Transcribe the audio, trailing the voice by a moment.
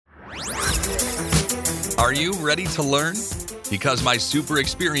Are you ready to learn? Because my super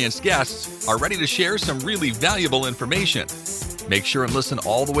experienced guests are ready to share some really valuable information. Make sure and listen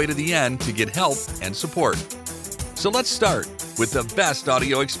all the way to the end to get help and support. So let's start with the best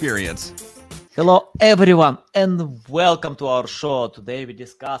audio experience. Hello everyone and welcome to our show. Today we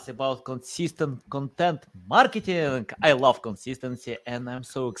discuss about consistent content marketing. I love consistency and I'm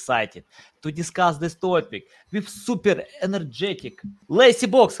so excited to discuss this topic with super energetic Lacey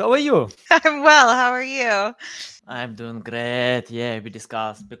Box. How are you? I'm well. How are you? I'm doing great. Yeah, we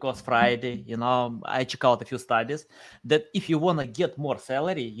discussed because Friday, I check out a few studies that if you want to get more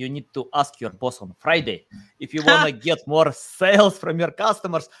salary, you need to ask your boss on Friday. If you want to get more sales from your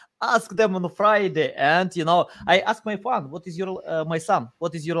customers, ask them on Friday. And, I asked my son, what is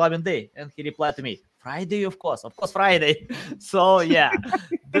your loving day? And he replied to me, Friday, of course, Friday. So, yeah,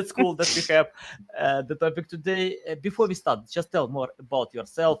 that's cool that we have the topic today. Before we start, just tell more about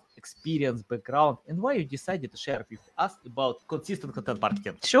yourself, experience, background, and why you decided to share with us about consistent content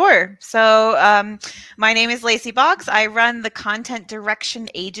marketing. Sure. So my name is Lacey Boggs. I run the Content Direction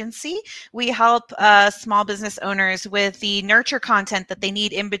Agency. We help small business owners with the nurture content that they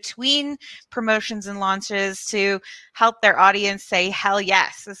need in between promotions and launches to help their audience say hell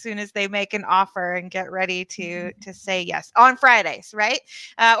yes as soon as they make an offer and get ready to say yes on Fridays, right?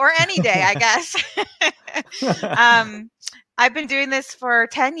 Or any day, I guess. I've been doing this for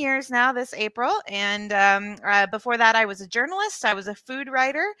 10 years now this April. And before that, I was a journalist. I was a food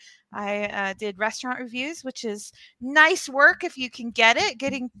writer. I did restaurant reviews, which is nice work if you can get it.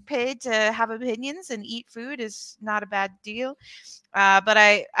 Getting paid to have opinions and eat food is not a bad deal. But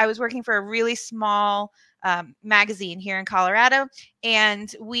I was working for a really small magazine here in Colorado,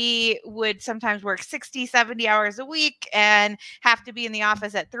 and we would sometimes work 60, 70 hours a week and have to be in the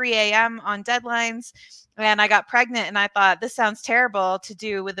office at 3 a.m. on deadlines. And I got pregnant and I thought, this sounds terrible to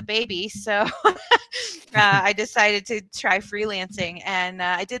do with a baby. So I decided to try freelancing. And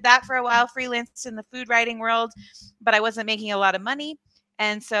I did that for a while, freelanced in the food writing world, but I wasn't making a lot of money.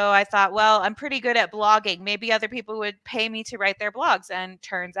 And so I thought, well, I'm pretty good at blogging. Maybe other people would pay me to write their blogs. And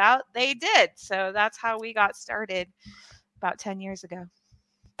turns out they did. So that's how we got started about 10 years ago.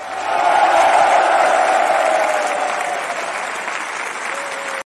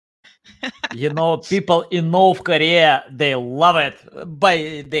 People in North Korea, they love it.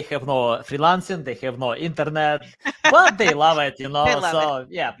 But they have no freelancing, they have no internet, but they love it, They love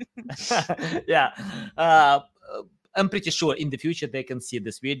it. Yeah. I'm pretty sure in the future they can see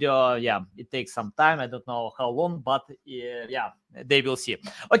this video. Yeah, it takes some time. I don't know how long, but they will see.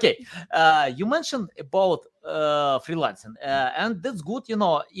 Okay, you mentioned about freelancing, and that's good,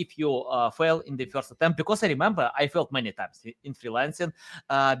 if you fail in the first attempt, because I remember I failed many times in freelancing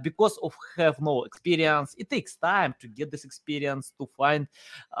because of have no experience. It takes time to get this experience, to find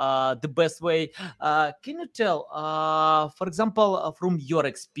the best way. Can you tell, for example, from your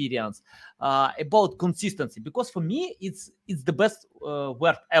experience about consistency? Because for me, it's the best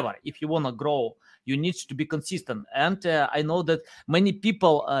word ever. If you want to grow, you need to be consistent. And I know that many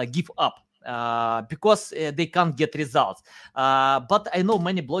people give up because they can't get results. But I know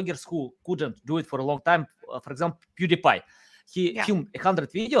many bloggers who couldn't do it for a long time. For example, PewDiePie. He filmed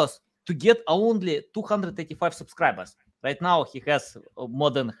 100 videos to get only 285 subscribers. Right now, he has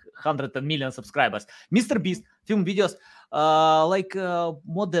more than 100 million subscribers. Mr. Beast filmed videos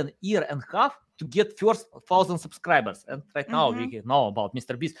more than a year and a half to get first 1,000 subscribers. And right now we know about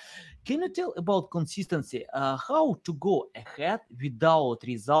Mr. Beast. Can you tell about consistency? How to go ahead without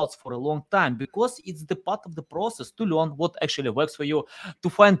results for a long time? Because it's the part of the process to learn what actually works for you, to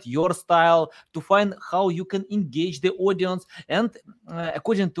find your style, to find how you can engage the audience. And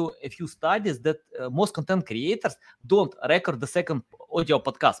according to a few studies, that most content creators don't record the second audio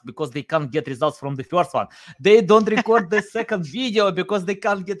podcast because they can't get results from the first one. They don't record the second video because they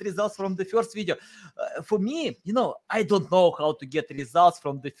can't get results from the first video. For me, I don't know how to get results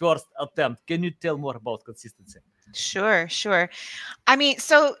from the first attempt. Can you tell more about consistency? Sure. I mean,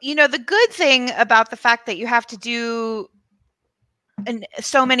 so, the good thing about the fact that you have to do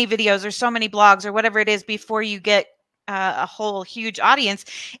so many videos or so many blogs or whatever it is before you get a whole huge audience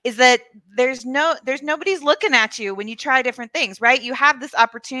is that there's nobody's looking at you when you try different things, right? You have this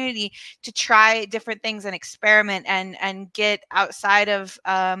opportunity to try different things and experiment and get outside of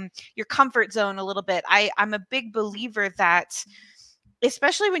your comfort zone a little bit. I'm a big believer that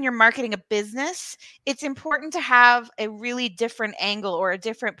especially when you're marketing a business, it's important to have a really different angle or a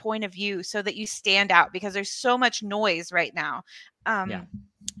different point of view so that you stand out, because there's so much noise right now. Yeah.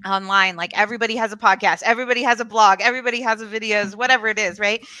 Online, like everybody has a podcast, everybody has a blog, everybody has a videos, whatever it is,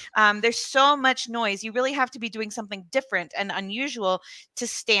 right? There's so much noise. You really have to be doing something different and unusual to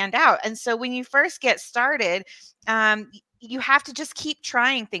stand out. And so when you first get started, you have to just keep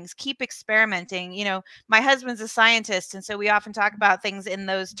trying things, keep experimenting. You know, my husband's a scientist, and so we often talk about things in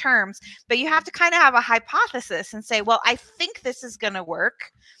those terms, but you have to kind of have a hypothesis and say, well, I think this is going to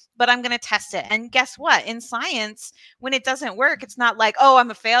work, but I'm going to test it. And guess what? In science, when it doesn't work, it's not like, oh, I'm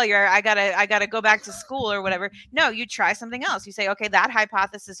a failure, I gotta go back to school or whatever. No, you try something else. You say, okay, that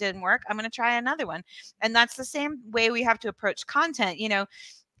hypothesis didn't work, I'm going to try another one. And that's the same way we have to approach content. You know,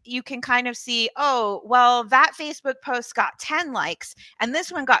 you can kind of see, oh, well, that Facebook post got 10 likes and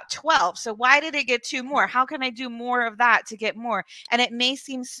this one got 12. So why did it get 2 more? How can I do more of that to get more? And it may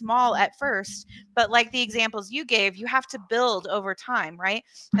seem small at first, but like the examples you gave, you have to build over time, right?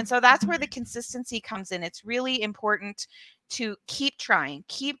 And so that's where the consistency comes in. It's really important to keep trying,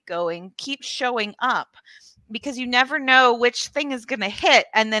 keep going, keep showing up, because you never know which thing is going to hit.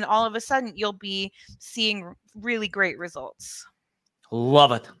 And then all of a sudden you'll be seeing really great results.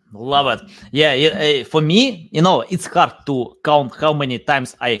 Love it. Yeah, for me, it's hard to count how many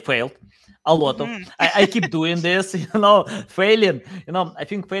times I failed. A lot of. I keep doing this, failing. I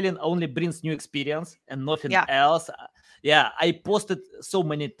think failing only brings new experience and nothing else. Yeah, I posted so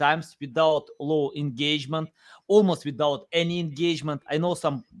many times without low engagement, almost without any engagement. I know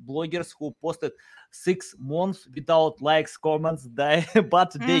some bloggers who posted 6 months without likes, comments,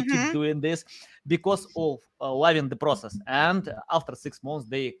 but they keep doing this because of loving the process. And after 6 months,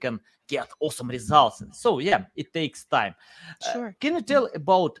 they can get awesome results. So yeah, it takes time. Sure. Can you tell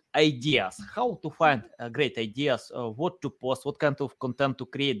about ideas? How to find great ideas? What to post? What kind of content to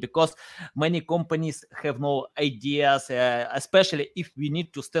create? Because many companies have no ideas, especially if we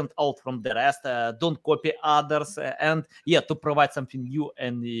need to stand out from the rest. Don't copy others, and to provide something new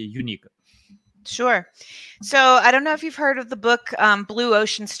and unique. Sure. So I don't know if you've heard of the book Blue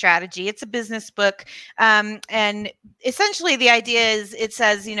Ocean Strategy. It's a business book. And essentially the idea is, it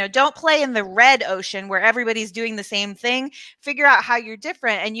says, don't play in the red ocean where everybody's doing the same thing. Figure out how you're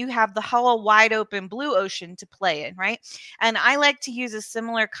different, and you have the whole wide open blue ocean to play in, right? And I like to use a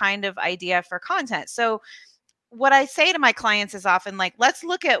similar kind of idea for content. So what I say to my clients is often like, let's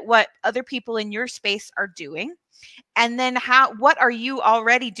look at what other people in your space are doing. And then what are you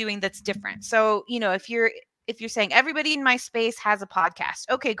already doing that's different? So, if you're saying everybody in my space has a podcast,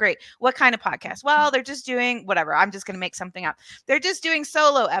 okay, great. What kind of podcast? Well, they're just doing whatever. I'm just going to make something up. They're just doing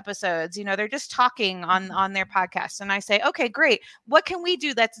solo episodes. They're just talking on their podcast. And I say, okay, great. What can we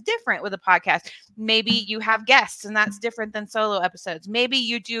do that's different with a podcast? Maybe you have guests, and that's different than solo episodes. Maybe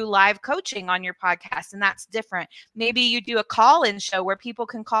you do live coaching on your podcast, and that's different. Maybe you do a call-in show where people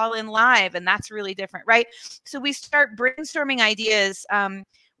can call in live, and that's really different, right? So we start brainstorming ideas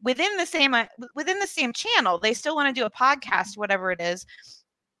within the same channel. They still want to do a podcast, whatever it is,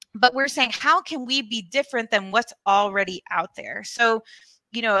 but we're saying, how can we be different than what's already out there? So,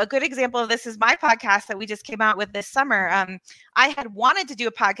 a good example of this is my podcast that we just came out with this summer. I had wanted to do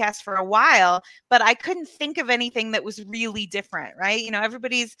a podcast for a while, but I couldn't think of anything that was really different, right?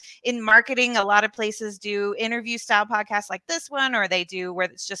 Everybody's in marketing. A lot of places do interview style podcasts like this one, or they do where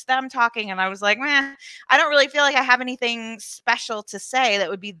it's just them talking. And I was like, I don't really feel like I have anything special to say that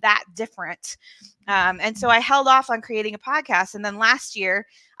would be that different. And so I held off on creating a podcast. And then last year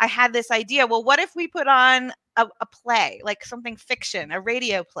I had this idea, well, what if we put on a play, like something fiction, a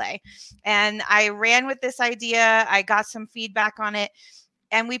radio play? And I ran with this idea. I got some feedback on it,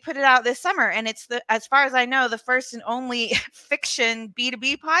 and we put it out this summer. And it's as far as I know, the first and only fiction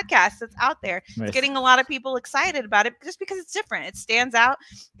B2B podcast that's out there. Nice. It's getting a lot of people excited about it just because it's different. It stands out.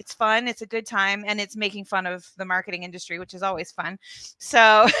 It's fun. It's a good time. And it's making fun of the marketing industry, which is always fun.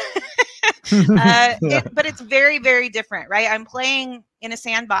 So, but it's very, very different, right? I'm playing in a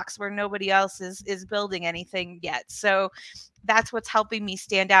sandbox where nobody else is building anything yet. So that's what's helping me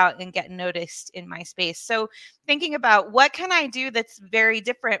stand out and get noticed in my space. So thinking about, what can I do that's very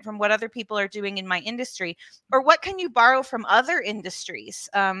different from what other people are doing in my industry, or what can you borrow from other industries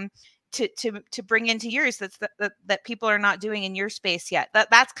to bring into yours that people are not doing in your space yet?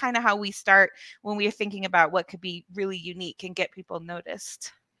 That's kind of how we start when we're thinking about what could be really unique and get people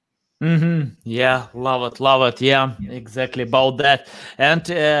noticed. Yeah, love it. Yeah, exactly about that.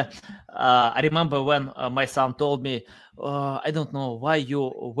 And I remember when my son told me, I don't know why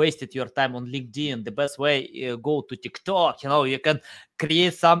you wasted your time on LinkedIn. The best way, go to TikTok. You can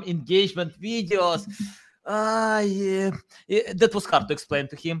create some engagement videos. Yeah, that was hard to explain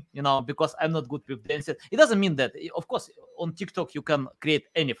to him, because I'm not good with dancing. It doesn't mean that, of course, on TikTok you can create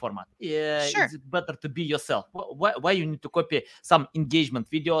any format. Yeah, Sure. it's better to be yourself. Why you need to copy some engagement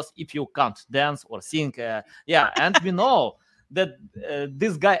videos if you can't dance or sing? Yeah, and we know that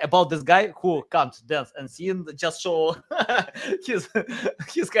this guy who can't dance and sing just show his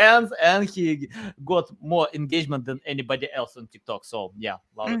his hands, and he got more engagement than anybody else on TikTok. So yeah,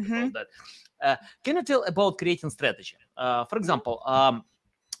 love it about that. Can you tell about creating strategy? For example,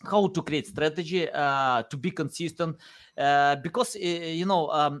 how to create strategy to be consistent, because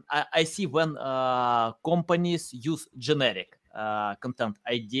I see when companies use generic content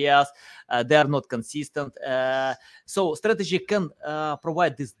ideas, they are not consistent. So strategy can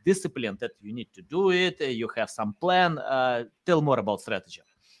provide this discipline that you need to do it. You have some plan. Tell more about strategy.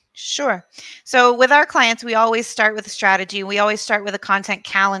 Sure. So with our clients, we always start with a strategy. We always start with a content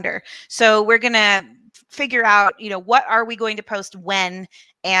calendar. So we're going to figure out, what are we going to post when,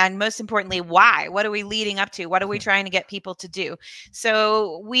 and most importantly, why? What are we leading up to? What are we trying to get people to do?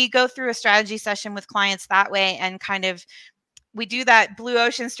 So we go through a strategy session with clients that way, and kind of we do that blue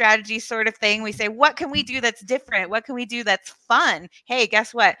ocean strategy sort of thing. We say, what can we do that's different? What can we do that's fun? Hey,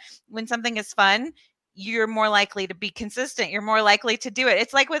 guess what? When something is fun, you're more likely to be consistent. You're more likely to do it.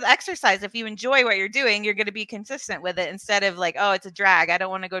 It's like with exercise. If you enjoy what you're doing, you're going to be consistent with it, instead of like, oh, it's a drag, I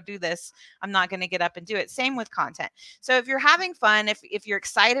don't want to go do this, I'm not going to get up and do it. Same with content. So if you're having fun, if you're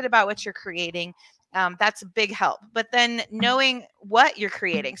excited about what you're creating, that's a big help. But then knowing what you're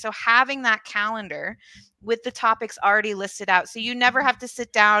creating, so having that calendar with the topics already listed out, so you never have to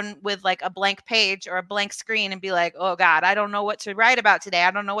sit down with like a blank page or a blank screen and be like, oh God, I don't know what to write about today,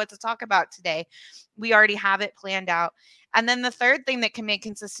 I don't know what to talk about today. We already have it planned out. And then the third thing that can make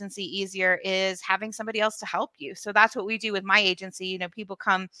consistency easier is having somebody else to help you. So that's what we do with my agency. People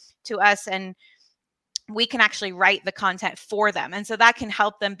come to us and we can actually write the content for them. And so that can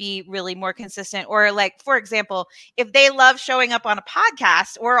help them be really more consistent. Or like, for example, if they love showing up on a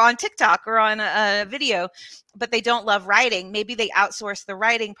podcast or on TikTok or on a video, but they don't love writing, maybe they outsource the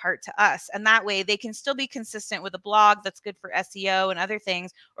writing part to us. And that way they can still be consistent with a blog that's good for SEO and other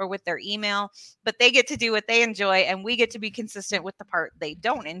things, or with their email, but they get to do what they enjoy, and we get to be consistent with the part they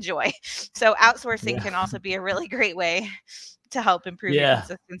don't enjoy. So outsourcing can also be a really great way to help improve your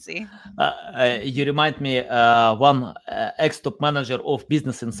consistency. You remind me one ex-top manager of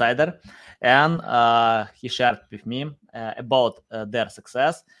Business Insider, and he shared with me about their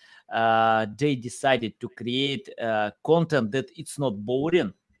success. They decided to create content that it's not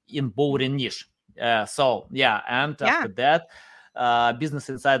boring in boring niche. After that, Business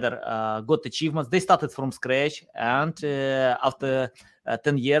Insider got achievements. They started from scratch, and after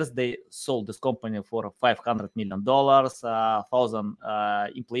 10 years, they sold this company for $500 million, 1,000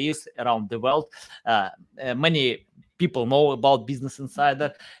 employees around the world. Many people know about Business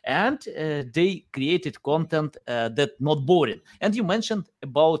Insider, and they created content that not boring. And you mentioned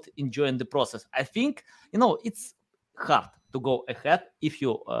about enjoying the process. I think, it's hard to go ahead if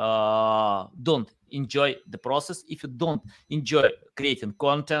you don't enjoy the process, if you don't enjoy creating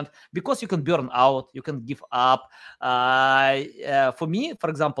content, because you can burn out, you can give up. For me, for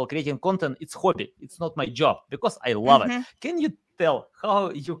example, creating content, it's hobby. It's not my job, because I love it. Can you tell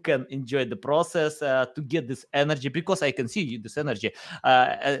how you can enjoy the process to get this energy? Because I can see this energy.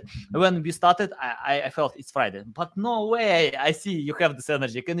 When we started, I felt it's Friday, but no way, I see you have this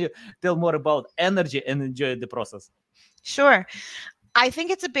energy. Can you tell more about energy and enjoy the process? Sure. I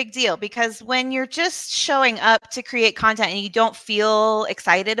think it's a big deal, because when you're just showing up to create content and you don't feel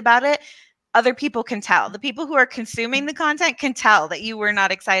excited about it, other people can tell. The people who are consuming the content can tell that you were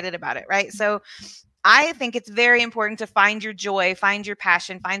not excited about it, right? So I think it's very important to find your joy, find your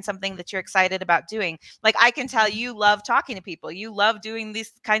passion, find something that you're excited about doing. Like, I can tell you love talking to people. You love doing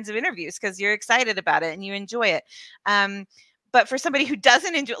these kinds of interviews because you're excited about it and you enjoy it. But for somebody who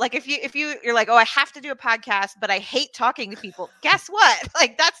doesn't enjoy, like if you're like, oh, I have to do a podcast, but I hate talking to people, guess what?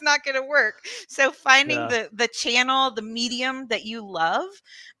 Like, that's not going to work. So finding the channel, the medium that you love,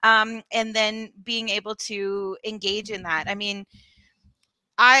 and then being able to engage in that. I mean,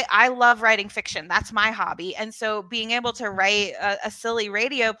 I love writing fiction. That's my hobby. And so being able to write a silly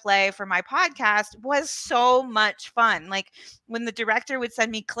radio play for my podcast was so much fun. Like, when the director would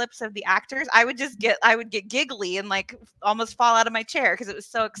send me clips of the actors, I would get giggly and like almost fall out of my chair because it was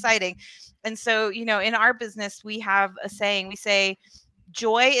so exciting. And so, in our business, we have a saying. We say,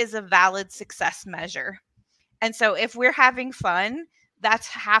 joy is a valid success measure. And so if we're having fun, that's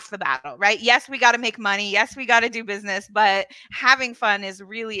half the battle, right? Yes, we got to make money. Yes, we got to do business, but having fun is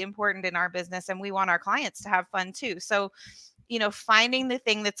really important in our business, and we want our clients to have fun too. So, finding the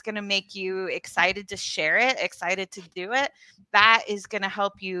thing that's going to make you excited to share it, excited to do it, that is going to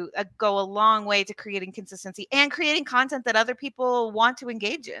help you go a long way to creating consistency and creating content that other people want to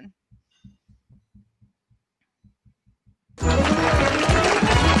engage in.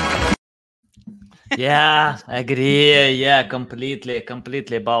 Yeah, I agree. Yeah, completely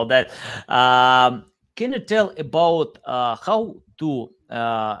about that. Can you tell about how to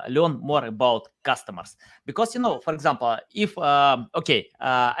learn more about customers? Because, for example, if,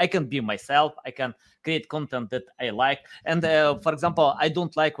 I can be myself, I can create content that I like. And for example, I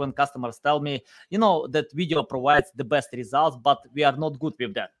don't like when customers tell me, that video provides the best results, but we are not good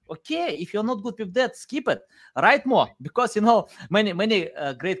with that. Okay, if you're not good with that, skip it. Write more, because many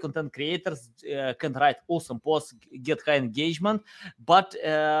great content creators can write awesome posts, get high engagement, but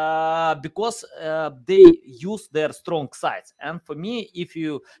because they use their strong sides. And for me, if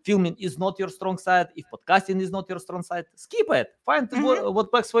filming is not your strong side, if podcasting is not your strong side, skip it. Find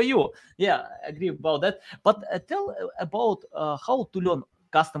what works for you. Yeah, I agree about that. But tell about how to learn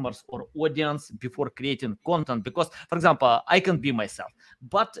customers or audience before creating content, because, for example, I can be myself,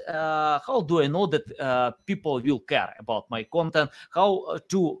 but how do I know that people will care about my content? How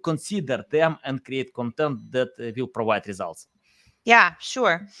to consider them and create content that will provide results? Yeah,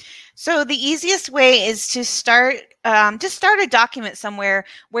 sure. So the easiest way is to start a document somewhere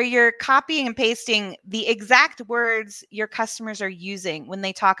where you're copying and pasting the exact words your customers are using when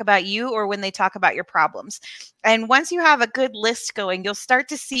they talk about you or when they talk about your problems. And once you have a good list going, you'll start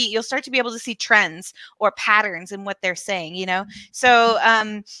to be able to see trends or patterns in what they're saying,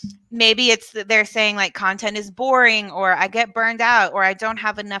 So maybe they're saying like content is boring, or I get burned out, or I don't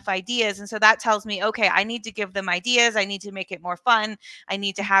have enough ideas. And so that tells me, okay, I need to give them ideas. I need to make it more fun. I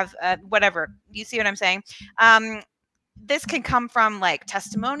need to have whatever. You see what I'm saying? This can come from like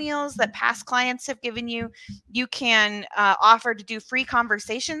testimonials that past clients have given you. You can offer to do free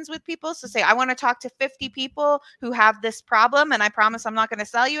conversations with people. So say, I want to talk to 50 people who have this problem, and I promise I'm not going to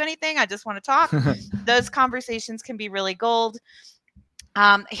sell you anything. I just want to talk. Those conversations can be really gold.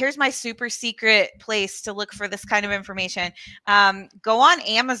 Here's my super secret place to look for this kind of information. Go on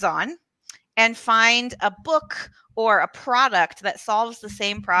Amazon and find a book or a product that solves the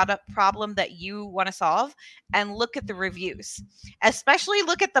same problem that you want to solve, and look at the reviews. Especially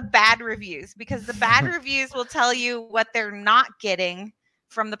look at the bad reviews, because the bad reviews will tell you what they're not getting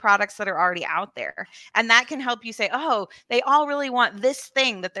from the products that are already out there. And that can help you say, oh, they all really want this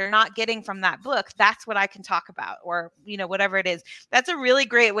thing that they're not getting from that book. That's what I can talk about, or, whatever it is. That's a really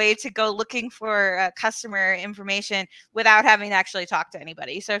great way to go looking for customer information without having to actually talk to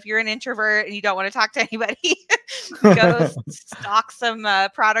anybody. So if you're an introvert and you don't want to talk to anybody, go stock some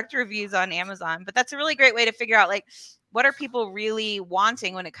product reviews on Amazon. But that's a really great way to figure out, like, what are people really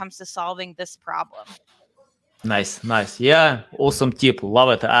wanting when it comes to solving this problem? Nice. Yeah, awesome tip. Love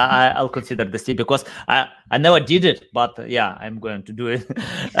it. I'll consider this tip, because I never did it, but yeah, I'm going to do it.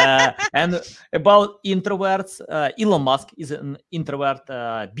 And about introverts, Elon Musk is an introvert.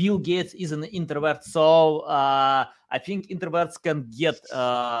 Bill Gates is an introvert. So I think introverts can get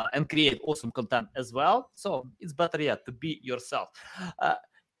and create awesome content as well. So it's better to be yourself.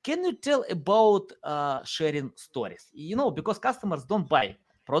 Can you tell about sharing stories? Because customers don't buy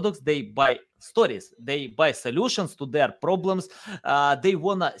products, they buy stories, they buy solutions to their problems. They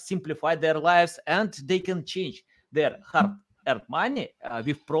want to simplify their lives, and they can change their hard-earned money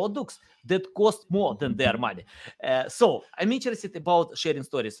with products that cost more than their money. So I'm interested about sharing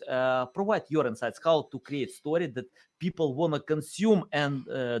stories. Provide your insights how to create story that people want to consume and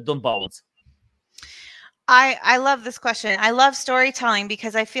don't bounce. I love this question. I love storytelling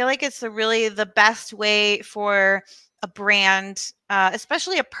because I feel like it's really the best way for a brand,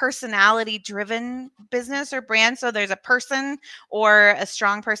 especially a personality-driven business or brand. So there's a person or a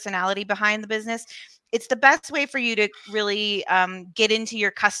strong personality behind the business. It's the best way for you to really get into your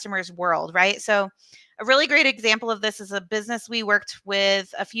customer's world, right? So a really great example of this is a business we worked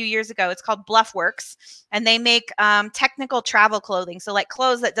with a few years ago. It's called Bluffworks, and they make technical travel clothing. So like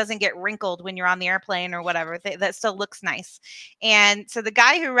clothes that doesn't get wrinkled when you're on the airplane or whatever, that still looks nice. And so the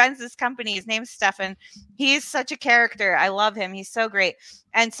guy who runs this company, his name's Stefan. He's such a character. I love him. He's so great.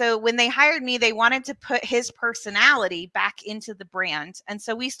 And so when they hired me, they wanted to put his personality back into the brand. And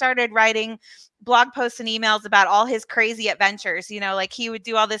so we started writing blog posts and emails about all his crazy adventures. Like he would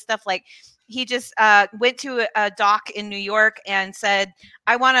do all this stuff, like he just went to a dock in New York and said,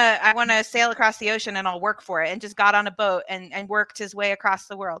 I want to sail across the ocean and I'll work for it, and just got on a boat and worked his way across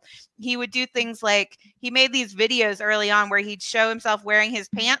the world. He would do things like, he made these videos early on where he'd show himself wearing his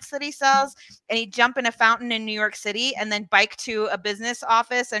pants that he sells, and he'd jump in a fountain in New York City and then bike to a business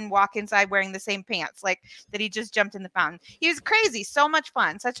office and walk inside wearing the same pants, like that he just jumped in the fountain. He was crazy. So much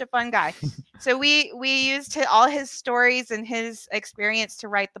fun. Such a fun guy. So we used all his stories and his experience to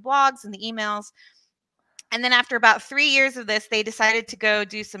write the blogs and the emails. And then after about 3 years of this, they decided to go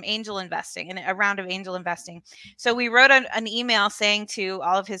do some angel investing, and a round of angel investing. So we wrote an email saying to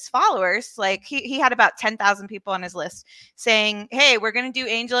all of his followers, like he had about 10,000 people on his list, saying, hey, we're going to do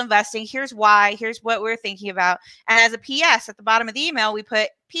angel investing. Here's why. Here's what we're thinking about. And as a PS at the bottom of the email, we put,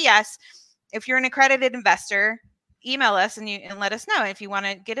 PS, if you're an accredited investor, email us and let us know if you want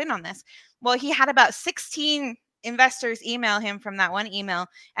to get in on this. Well, he had about 16 investors email him from that one email,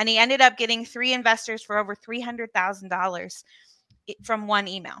 and he ended up getting 3 investors for over $300,000 from one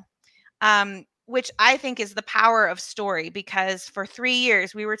email, which I think is the power of story, because for 3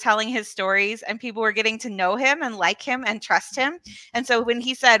 years we were telling his stories and people were getting to know him and like him and trust him. And so when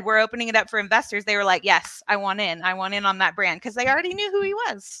he said, we're opening it up for investors, they were like, yes, I want in on that brand, because they already knew who he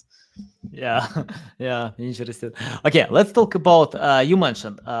was. Yeah, yeah, interesting. Okay, let's talk about, you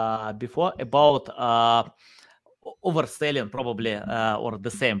mentioned before about overselling, probably, or the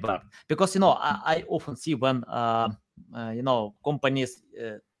same word, because I often see when companies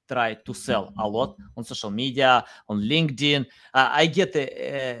try to sell a lot on social media, on LinkedIn. I get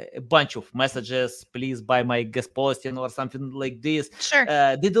a bunch of messages, please buy my guest posting or something like this. Sure.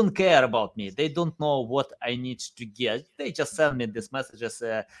 They don't care about me. They don't know what I need to get. They just send me these messages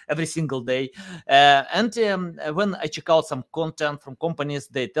every single day. And when I check out some content from companies,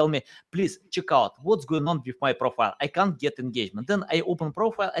 they tell me, please check out what's going on with my profile. I can't get engagement. Then I open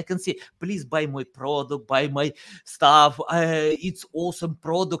profile. I can see, please buy my product, buy my stuff. It's awesome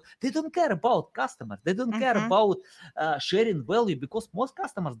product. They don't care about customers. They don't care about sharing value, because most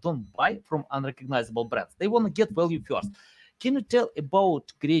customers don't buy from unrecognizable brands. They want to get value first. Can you tell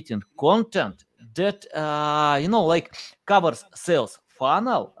about creating content that, like covers sales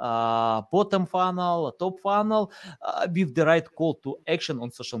funnel, bottom funnel, top funnel, with the right call to action on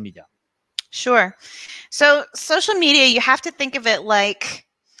social media? Sure. So social media, you have to think of it like,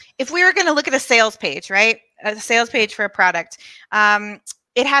 if we were going to look at a sales page, right? A sales page for a product,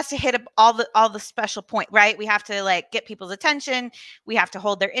 it has to hit all the special point, right? We have to get people's attention. We have to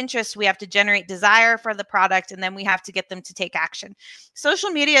hold their interest. We have to generate desire for the product, and then we have to get them to take action. Social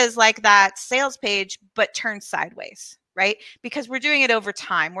media is like that sales page, but turned sideways, right? Because we're doing it over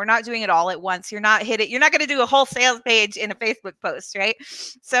time. We're not doing it all at once. You're not going to do a whole sales page in a Facebook post, right?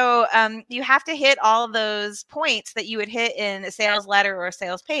 So you have to hit all of those points that you would hit in a sales letter or a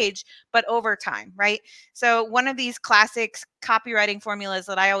sales page, but over time, right? So one of these classic copywriting formulas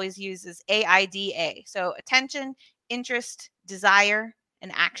that I always use is AIDA. So attention, interest, desire,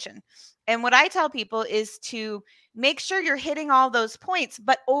 and action. And what I tell people is to make sure you're hitting all those points,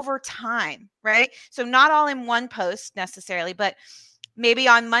 but over time, right? So not all in one post necessarily, but maybe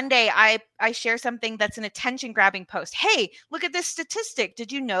on Monday, I share something that's an attention grabbing post. Hey, look at this statistic.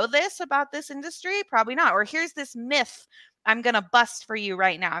 Did you know this about this industry? Probably not. Or here's this myth I'm going to bust for you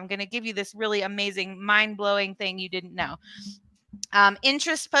right now. I'm going to give you this really amazing, mind-blowing thing you didn't know.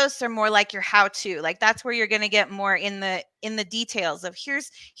 Interest posts are more like your how-to. Like that's where you're going to get more in the details of here's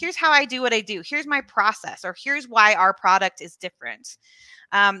how I do what I do. Here's my process, or here's why our product is different.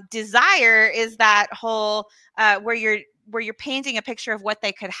 Desire is that whole where you're painting a picture of what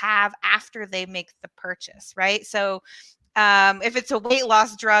they could have after they make the purchase, right? So if it's a weight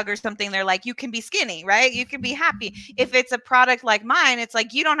loss drug or something, they're like, you can be skinny, right? You can be happy. If it's a product like mine, it's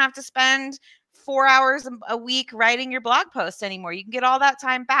like, you don't have to spend 4 hours a week writing your blog post anymore. You can get all that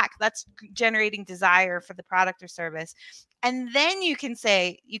time back. That's generating desire for the product or service. And then you can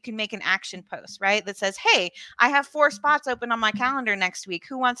make an action post, right? That says, hey, I have 4 spots open on my calendar next week.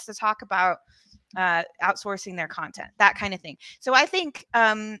 Who wants to talk about outsourcing their content? That kind of thing. So I think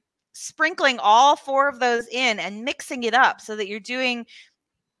sprinkling all 4 of those in and mixing it up so that you're doing,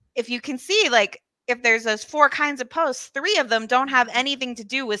 if you can see, if there's those 4 kinds of posts, 3 of them don't have anything to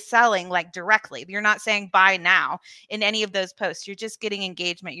do with selling directly. You're not saying buy now in any of those posts. You're just getting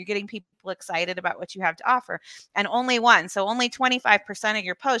engagement. You're getting people excited about what you have to offer. And only 1. So only 25% of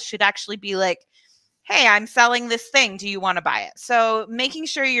your posts should actually be like, hey, I'm selling this thing. Do you want to buy it? So making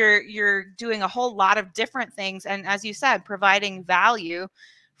sure you're doing a whole lot of different things. And as you said, providing value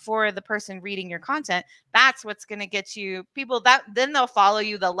for the person reading your content, that's what's going to get you people that then they'll follow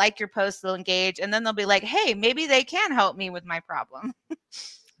you, they'll like your posts, they'll engage, and then they'll be like, hey, maybe they can help me with my problem.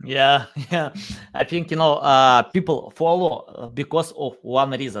 Yeah, yeah. I think people follow because of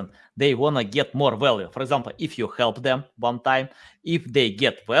one reason. They wanna get more value. For example, if you help them one time, if they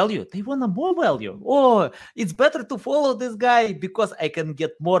get value, they wanna more value. Oh, it's better to follow this guy because I can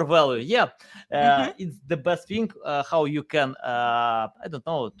get more value. Yeah, Hmm. it's the best thing. How you can, I don't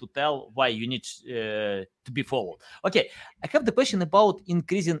know, to tell why you need to be followed. Okay, I have the question about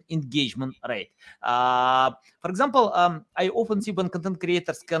increasing engagement rate. For example, I often see when content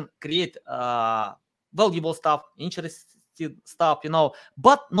creators can create valuable stuff, interesting stuff,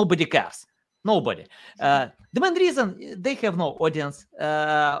 but nobody cares. Nobody. The main reason they have no audience.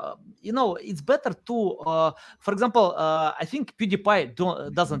 It's better to, for example, I think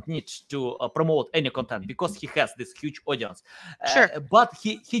PewDiePie doesn't need to promote any content because he has this huge audience. Sure. But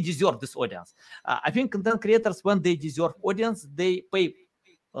he deserves this audience. I think content creators, when they deserve audience, they pay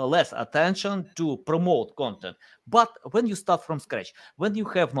less attention to promote content. But when you start from scratch, when you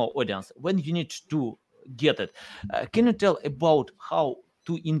have no audience, when you need to get it, can you tell about how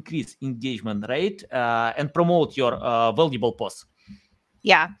to increase engagement rate and promote your valuable posts?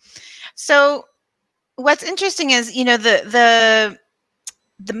 Yeah. So what's interesting is,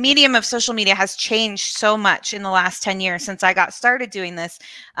 the medium of social media has changed so much in the last 10 years since I got started doing this.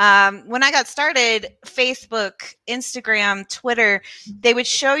 When I got started, Facebook, Instagram, Twitter, they would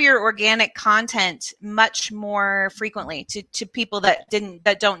show your organic content much more frequently to people that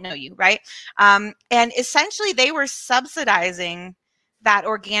don't know you, right? And essentially they were subsidizing that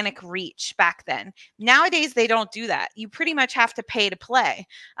organic reach back then. Nowadays, they don't do that. You pretty much have to pay to play.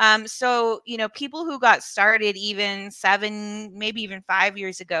 So, people who got started even 7, maybe even 5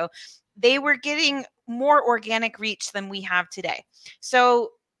 years ago, they were getting more organic reach than we have today.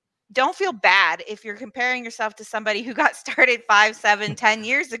 So don't feel bad if you're comparing yourself to somebody who got started 5, 7, 10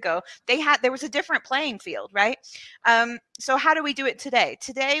 years ago. There was a different playing field, right? So how do we do it today?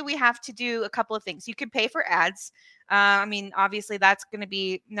 Today, we have to do a couple of things. You can pay for ads. Obviously that's going to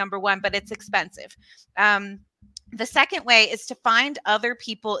be number one, but it's expensive. The second way is to find other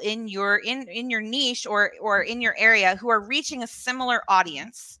people in your niche or in your area who are reaching a similar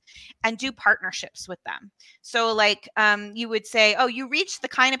audience and do partnerships with them. So like you would say, oh, you reach the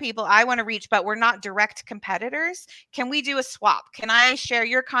kind of people I want to reach, but we're not direct competitors. Can we do a swap? Can I share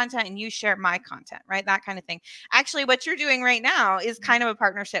your content and you share my content, right? That kind of thing. Actually, what you're doing right now is kind of a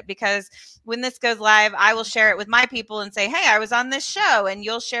partnership, because when this goes live, I will share it with my people and say, hey, I was on this show, and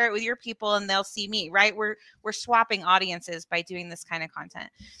you'll share it with your people and they'll see me, right? We're swapping audiences by doing this kind of content.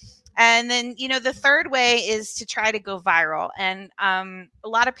 And then, the third way is to try to go viral. And a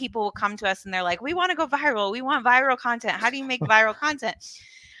lot of people will come to us and they're like, we want to go viral. We want viral content. How do you make viral content?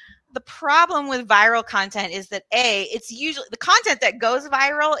 The problem with viral content is that it's usually the content that goes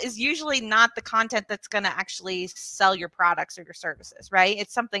viral is usually not the content that's going to actually sell your products or your services, right?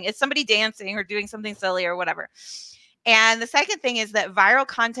 It's somebody dancing or doing something silly or whatever. And the second thing is that viral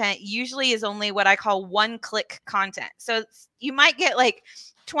content usually is only what I call one-click content. So you might get like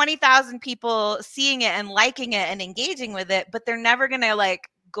 20,000 people seeing it and liking it and engaging with it, but they're never going to like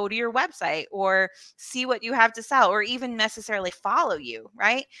go to your website or see what you have to sell or even necessarily follow you,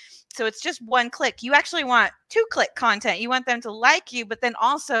 right? So it's just one click. You actually want 2-click content. You want them to like you, but then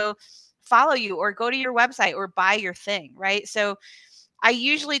also follow you or go to your website or buy your thing, right? So I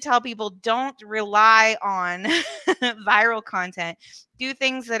usually tell people, don't rely on viral content. Do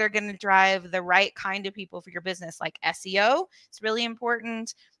things that are going to drive the right kind of people for your business, like SEO. It's really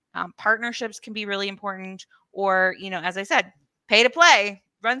important. Partnerships can be really important. Or, as I said, pay to play,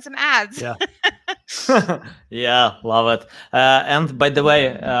 run some ads. Yeah. Yeah, love it. And by the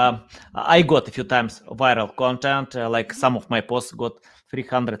way, I got a few times viral content. Like some of my posts got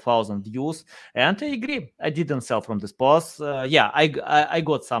 300,000 views, and I agree. I didn't sell from this post. I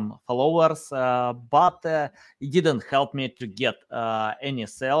got some followers, but it didn't help me to get any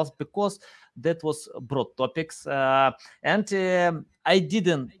sales because that was broad topics, and I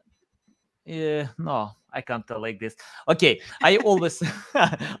didn't. No, I can't tell like this. Okay, I always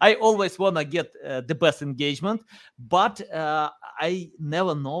I always want to get the best engagement, but I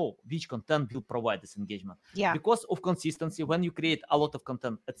never know which content will provide this engagement. Yeah. Because of consistency, when you create a lot of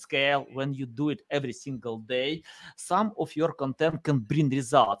content at scale, when you do it every single day, some of your content can bring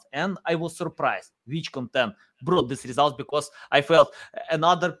results. And I was surprised which content brought this results, because I felt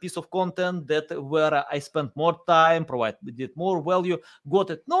another piece of content that where I spent more time, provided more value,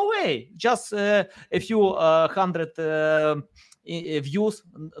 got it. No way, just a few hundred views,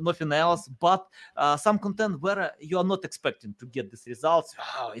 nothing else. But some content where you are not expecting to get these results,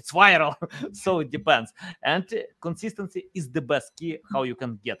 it's viral. So it depends. And consistency is the best key how you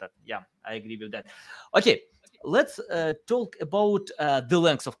can get it. Yeah, I agree with that. Okay. let's talk about the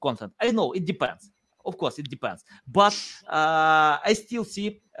length of content. I know it depends. Of course, it depends. But I still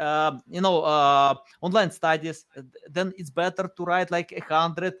see, online studies, then it's better to write like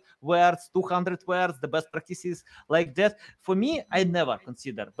 100 words, 200 words, the best practices like that. For me, I never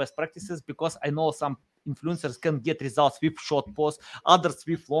consider best practices because I know some influencers can get results with short posts, others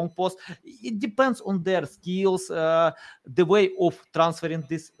with long posts. It depends on their skills, the way of transferring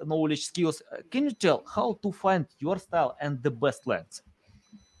this knowledge skills. Can you tell how to find your style and the best length?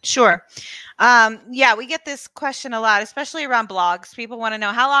 Sure. Yeah, we get this question a lot, especially around blogs. People want to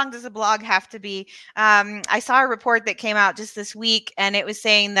know, how long does a blog have to be? I saw a report that came out just this week, and it was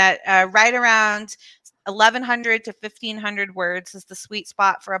saying that right around 1,100 to 1,500 words is the sweet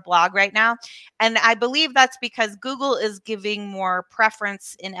spot for a blog right now. And I believe that's because Google is giving more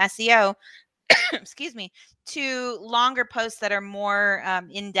preference in SEO, excuse me, to longer posts that are more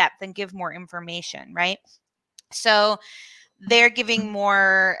in depth and give more information, right? So they're giving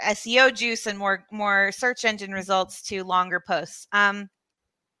more SEO juice and more search engine results to longer posts. I've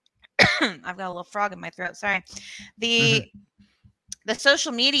got a little frog in my throat. Sorry. The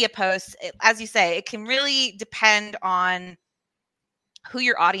social media posts, as you say, it can really depend on who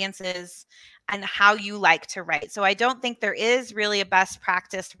your audience is and how you like to write. So I don't think there is really a best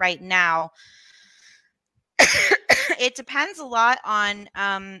practice right now. It depends a lot on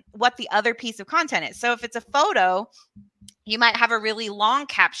what the other piece of content is. So if it's a photo, you might have a really long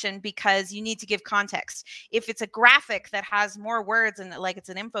caption because you need to give context. If it's a graphic that has more words and like it's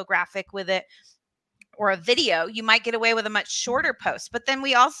an infographic with it, or a video, you might get away with a much shorter post. But then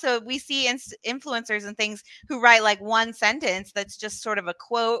we see influencers and things who write like one sentence that's just sort of a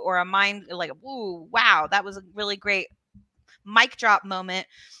quote or a mind, like, ooh, wow, that was a really great mic drop moment.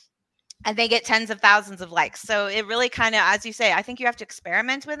 And they get tens of thousands of likes. So it really kind of, as you say, I think you have to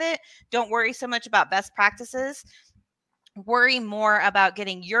experiment with it. Don't worry so much about best practices. Worry more about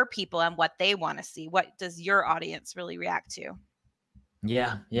getting your people and what they want to see. What does your audience really react to?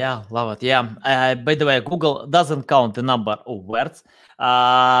 Yeah, love it. Yeah. By the way, Google doesn't count the number of words.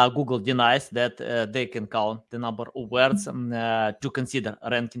 Google denies that they can count the number of words to consider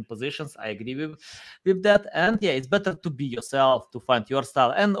ranking positions. I agree with that. And yeah, it's better to be yourself, to find your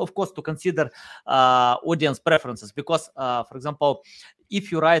style, and of course to consider audience preferences. Because, for example,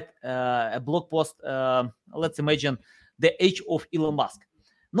 if you write a blog post, let's imagine the age of Elon Musk.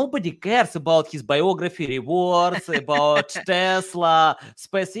 Nobody cares about his biography, rewards, about Tesla,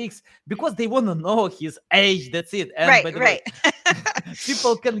 SpaceX, because they want to know his age. That's it. And right, by the right. way,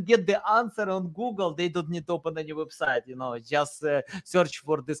 people can get the answer on Google. They don't need to open any website. Just search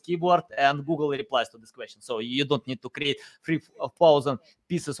for this keyword and Google replies to this question. So you don't need to create 3,000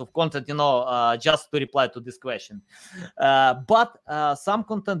 pieces of content, just to reply to this question. But some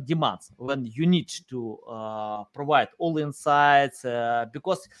content demands when you need to provide all insights,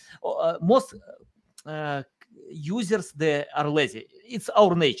 because most users, they are lazy. It's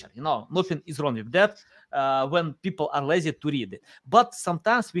our nature, nothing is wrong with that. When people are lazy to read it, but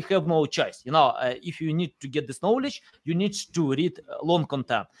sometimes we have no choice. If you need to get this knowledge, you need to read long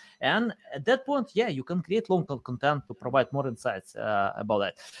content, and at that point, you can create long content to provide more insights about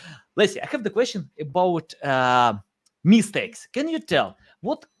that. Lacey, I have the question about mistakes. Can you tell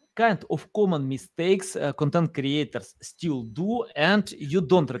what kind of common mistakes content creators still do, and you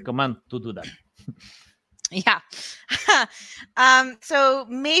don't recommend to do that? Yeah. So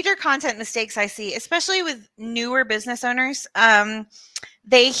major content mistakes I see, especially with newer business owners,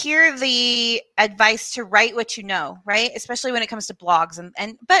 they hear the advice to write what you know, right? Especially when it comes to blogs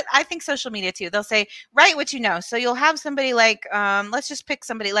but I think social media too. They'll say, write what you know. So you'll have somebody like, let's just pick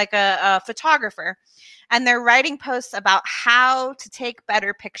somebody like a photographer, and they're writing posts about how to take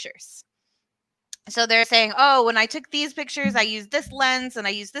better pictures. So they're saying, oh, when I took these pictures, I used this lens and I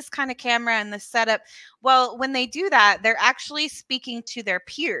used this kind of camera and this setup. Well, when they do that, they're actually speaking to their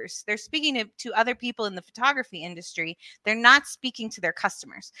peers. They're speaking to other people in the photography industry. They're not speaking to their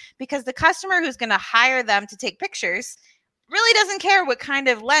customers, because the customer who's going to hire them to take pictures really doesn't care what kind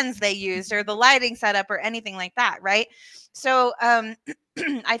of lens they used or the lighting setup or anything like that, right? So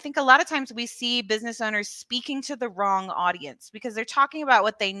I think a lot of times we see business owners speaking to the wrong audience because they're talking about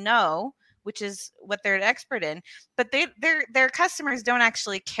what they know, which is what they're an expert in, but their customers don't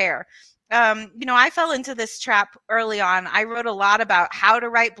actually care. I fell into this trap early on. I wrote a lot about how to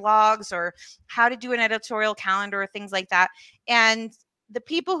write blogs or how to do an editorial calendar or things like that. And the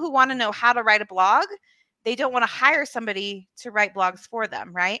people who want to know how to write a blog, they don't want to hire somebody to write blogs for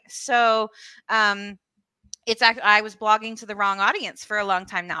them, right? So I was blogging to the wrong audience for a long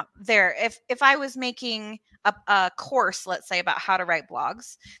time now. If I was making a course, let's say, about how to write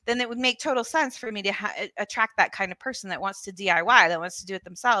blogs, then it would make total sense for me to attract that kind of person that wants to DIY, that wants to do it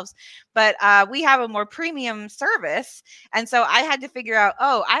themselves. But we have a more premium service, and so I had to figure out,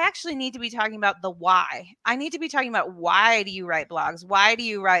 I actually need to be talking about the why. I need to be talking about, why do you write blogs? Why do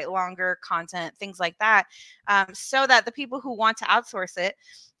you write longer content? Things like that, so that the people who want to outsource it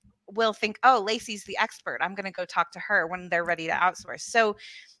will think, Lacey's the expert. I'm going to go talk to her when they're ready to outsource. So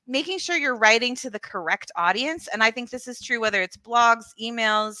making sure you're writing to the correct audience. And I think this is true whether it's blogs,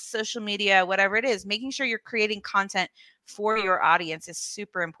 emails, social media, whatever it is, making sure you're creating content for your audience is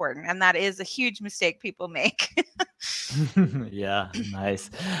super important. And that is a huge mistake people make. Yeah, nice.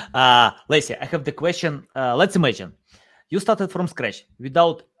 Lacey, I have the question. Let's imagine you started from scratch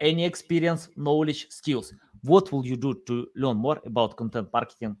without any experience, knowledge, skills. What will you do to learn more about content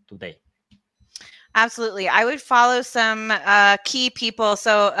marketing today? Absolutely. I would follow some key people.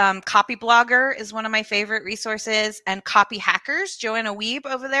 So Copy Blogger is one of my favorite resources, and Copy Hackers, Joanna Wiebe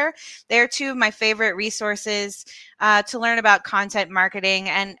over there. They're two of my favorite resources to learn about content marketing.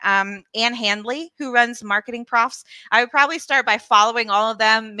 And Ann Handley, who runs Marketing Profs. I would probably start by following all of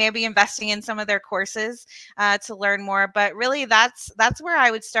them, maybe investing in some of their courses to learn more. But really, that's where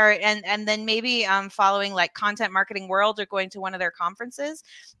I would start. And then maybe following like Content Marketing World or going to one of their conferences.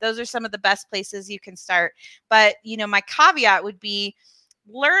 Those are some of the best places you can start. But, my caveat would be,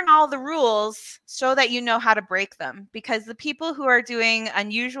 learn all the rules so that you know how to break them, because the people who are doing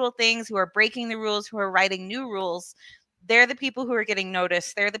unusual things, who are breaking the rules, who are writing new rules, they're the people who are getting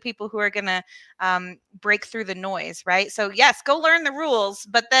noticed. They're the people who are going to break through the noise, right? So yes, go learn the rules,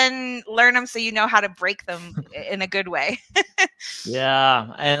 but then learn them so you know how to break them in a good way.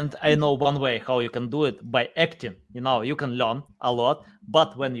 Yeah, and I know one way how you can do it, by acting. You can learn a lot,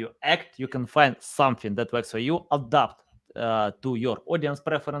 but when you act, you can find something that works for you, adapt to your audience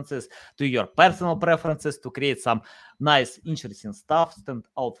preferences, to your personal preferences, to create some nice, interesting stuff, stand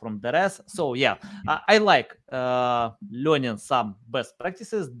out from the rest. So yeah, I like learning some best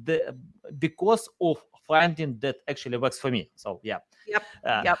practices because of finding that actually works for me. So yeah.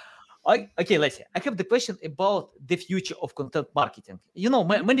 Yep. Okay, Lacey, I have the question about the future of content marketing.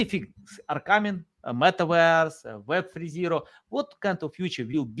 Many things are coming, metaverse, Web 3.0. What kind of future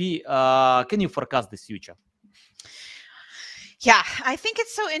will be? Can you forecast this future? Yeah, I think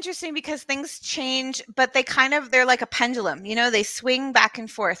it's so interesting because things change, but they're like a pendulum, they swing back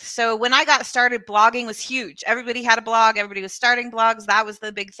and forth. So when I got started, blogging was huge. Everybody had a blog. Everybody was starting blogs. That was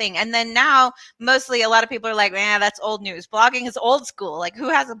the big thing. And then now, mostly a lot of people are like, man, that's old news. Blogging is old school. Like, who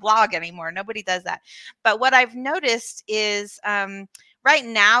has a blog anymore? Nobody does that. But what I've noticed is, right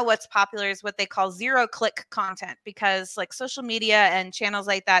now, what's popular is what they call zero-click content, because like social media and channels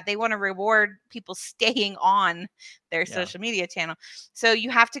like that, they want to reward people staying on their social media channel. So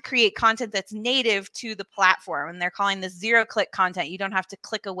you have to create content that's native to the platform, and they're calling this zero-click content. You don't have to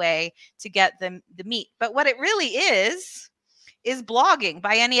click away to get the meat. But what it really is blogging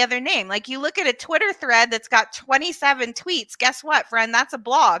by any other name. Like, you look at a Twitter thread that's got 27 tweets. Guess what, friend? That's a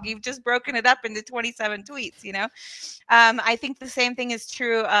blog. You've just broken it up into 27 tweets, I think the same thing is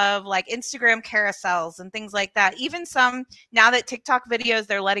true of like Instagram carousels and things like that. Even some, now that TikTok videos,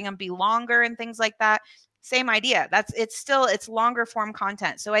 they're letting them be longer and things like that. Same idea. It's longer form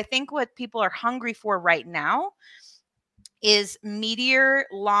content. So I think what people are hungry for right now is meatier,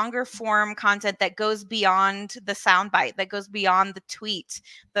 longer form content that goes beyond the soundbite, that goes beyond the tweet,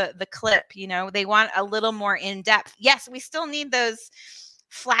 the clip. They want a little more in depth. Yes, we still need those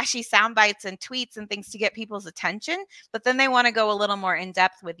flashy sound bites and tweets and things to get people's attention, but then they want to go a little more in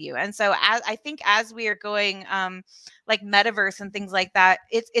depth with you. And so I think as we are going like metaverse and things like that,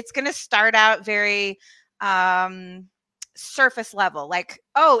 it's going to start out very surface level, like,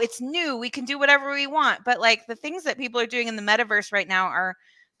 oh, it's new, we can do whatever we want. But like the things that people are doing in the metaverse right now are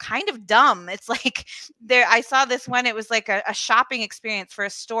kind of dumb. It's like I saw this one, it was like a shopping experience for a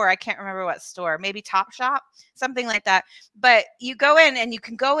store. I can't remember what store, maybe Topshop, something like that. But you go in and you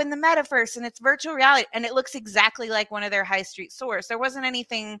can go in the metaverse and it's virtual reality and it looks exactly like one of their high street stores. There wasn't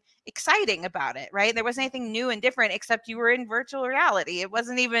anything exciting about it, right? There wasn't anything new and different except you were in virtual reality. It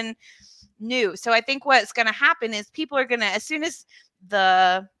wasn't even new. So I think what's going to happen is people are going to, as soon as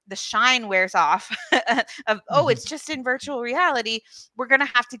the shine wears off of, it's just in virtual reality, we're going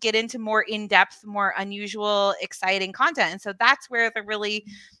to have to get into more in-depth, more unusual, exciting content. And so that's where the really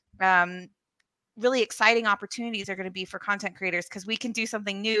exciting opportunities are going to be for content creators, because we can do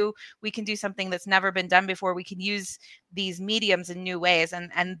something new. We can do something that's never been done before. We can use these mediums in new ways.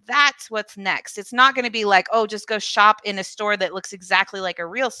 And that's what's next. It's not going to be like, just go shop in a store that looks exactly like a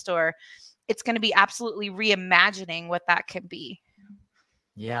real store. it's going to be absolutely reimagining what that can be.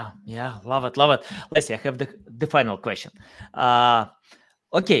 Yeah, love it. Lacey, I have the final question.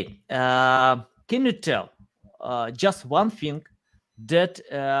 Okay, can you tell just one thing that,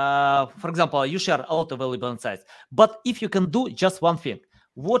 for example, you share a lot of valuable insights, but if you can do just one thing,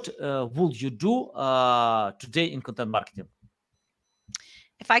 what would you do today in content marketing?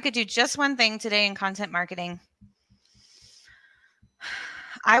 If I could do just one thing today in content marketing,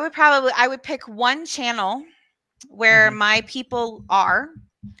 I would pick one channel where my people are,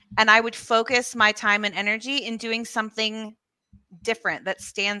 and I would focus my time and energy in doing something different that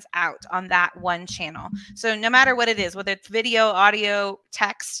stands out on that one channel. So no matter what it is, whether it's video, audio,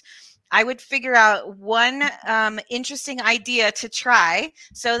 text, I would figure out one interesting idea to try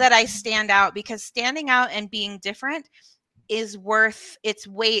so that I stand out, because standing out and being different is worth its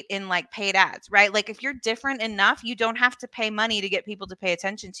weight in like paid ads, right? Like if you're different enough, you don't have to pay money to get people to pay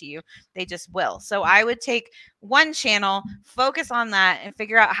attention to you. They just will. So I would take one channel, focus on that, and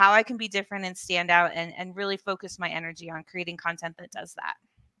figure out how I can be different and stand out, and really focus my energy on creating content that does that.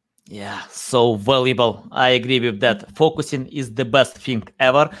 Yeah, so valuable. I agree with that. Focusing is the best thing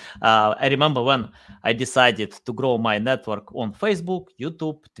ever. I remember when I decided to grow my network on Facebook,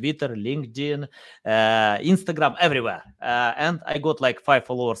 YouTube, Twitter, LinkedIn, Instagram, everywhere. And I got like 5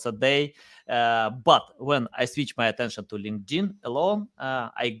 followers a day. But when I switched my attention to LinkedIn alone,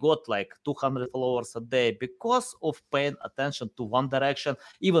 I got like 200 followers a day because of paying attention to one direction.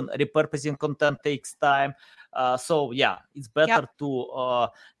 Even repurposing content takes time. So yeah, it's better to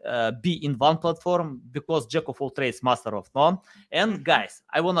be in one platform, because jack of all trades, master of none. And guys,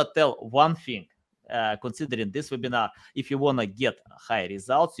 I want to tell one thing. Considering this webinar, if you want to get high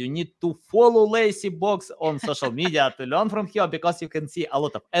results, you need to follow Lacey Boggs on social media to learn from her, because you can see a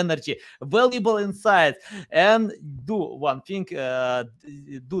lot of energy, valuable insights. And do one thing,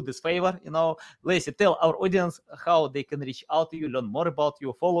 do this favor, Lacey, tell our audience how they can reach out to you, learn more about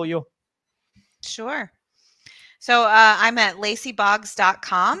you, follow you. Sure. So I'm at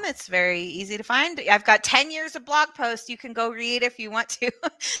lacyboggs.com. It's very easy to find. I've got 10 years of blog posts you can go read if you want to.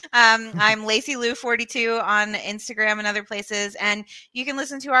 I'm Lacey Lou 42 on Instagram and other places. And you can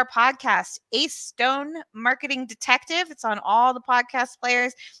listen to our podcast, Ace Stone Marketing Detective. It's on all the podcast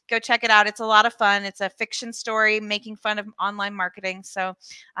players. Go check it out. It's a lot of fun. It's a fiction story making fun of online marketing. So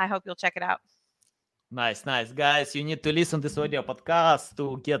I hope you'll check it out. Nice. Guys, you need to listen to this audio podcast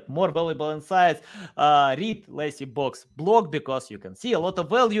to get more valuable insights. Read Lacey Boggs' blog, because you can see a lot of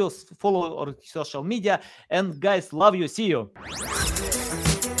values. Follow our social media. And guys, love you. See you.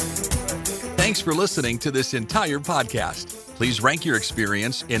 Thanks for listening to this entire podcast. Please rank your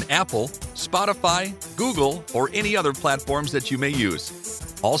experience in Apple, Spotify, Google, or any other platforms that you may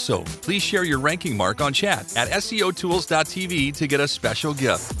use. Also, please share your ranking mark on chat at SEOtools.tv to get a special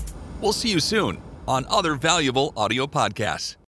gift. We'll see you soon on other valuable audio podcasts.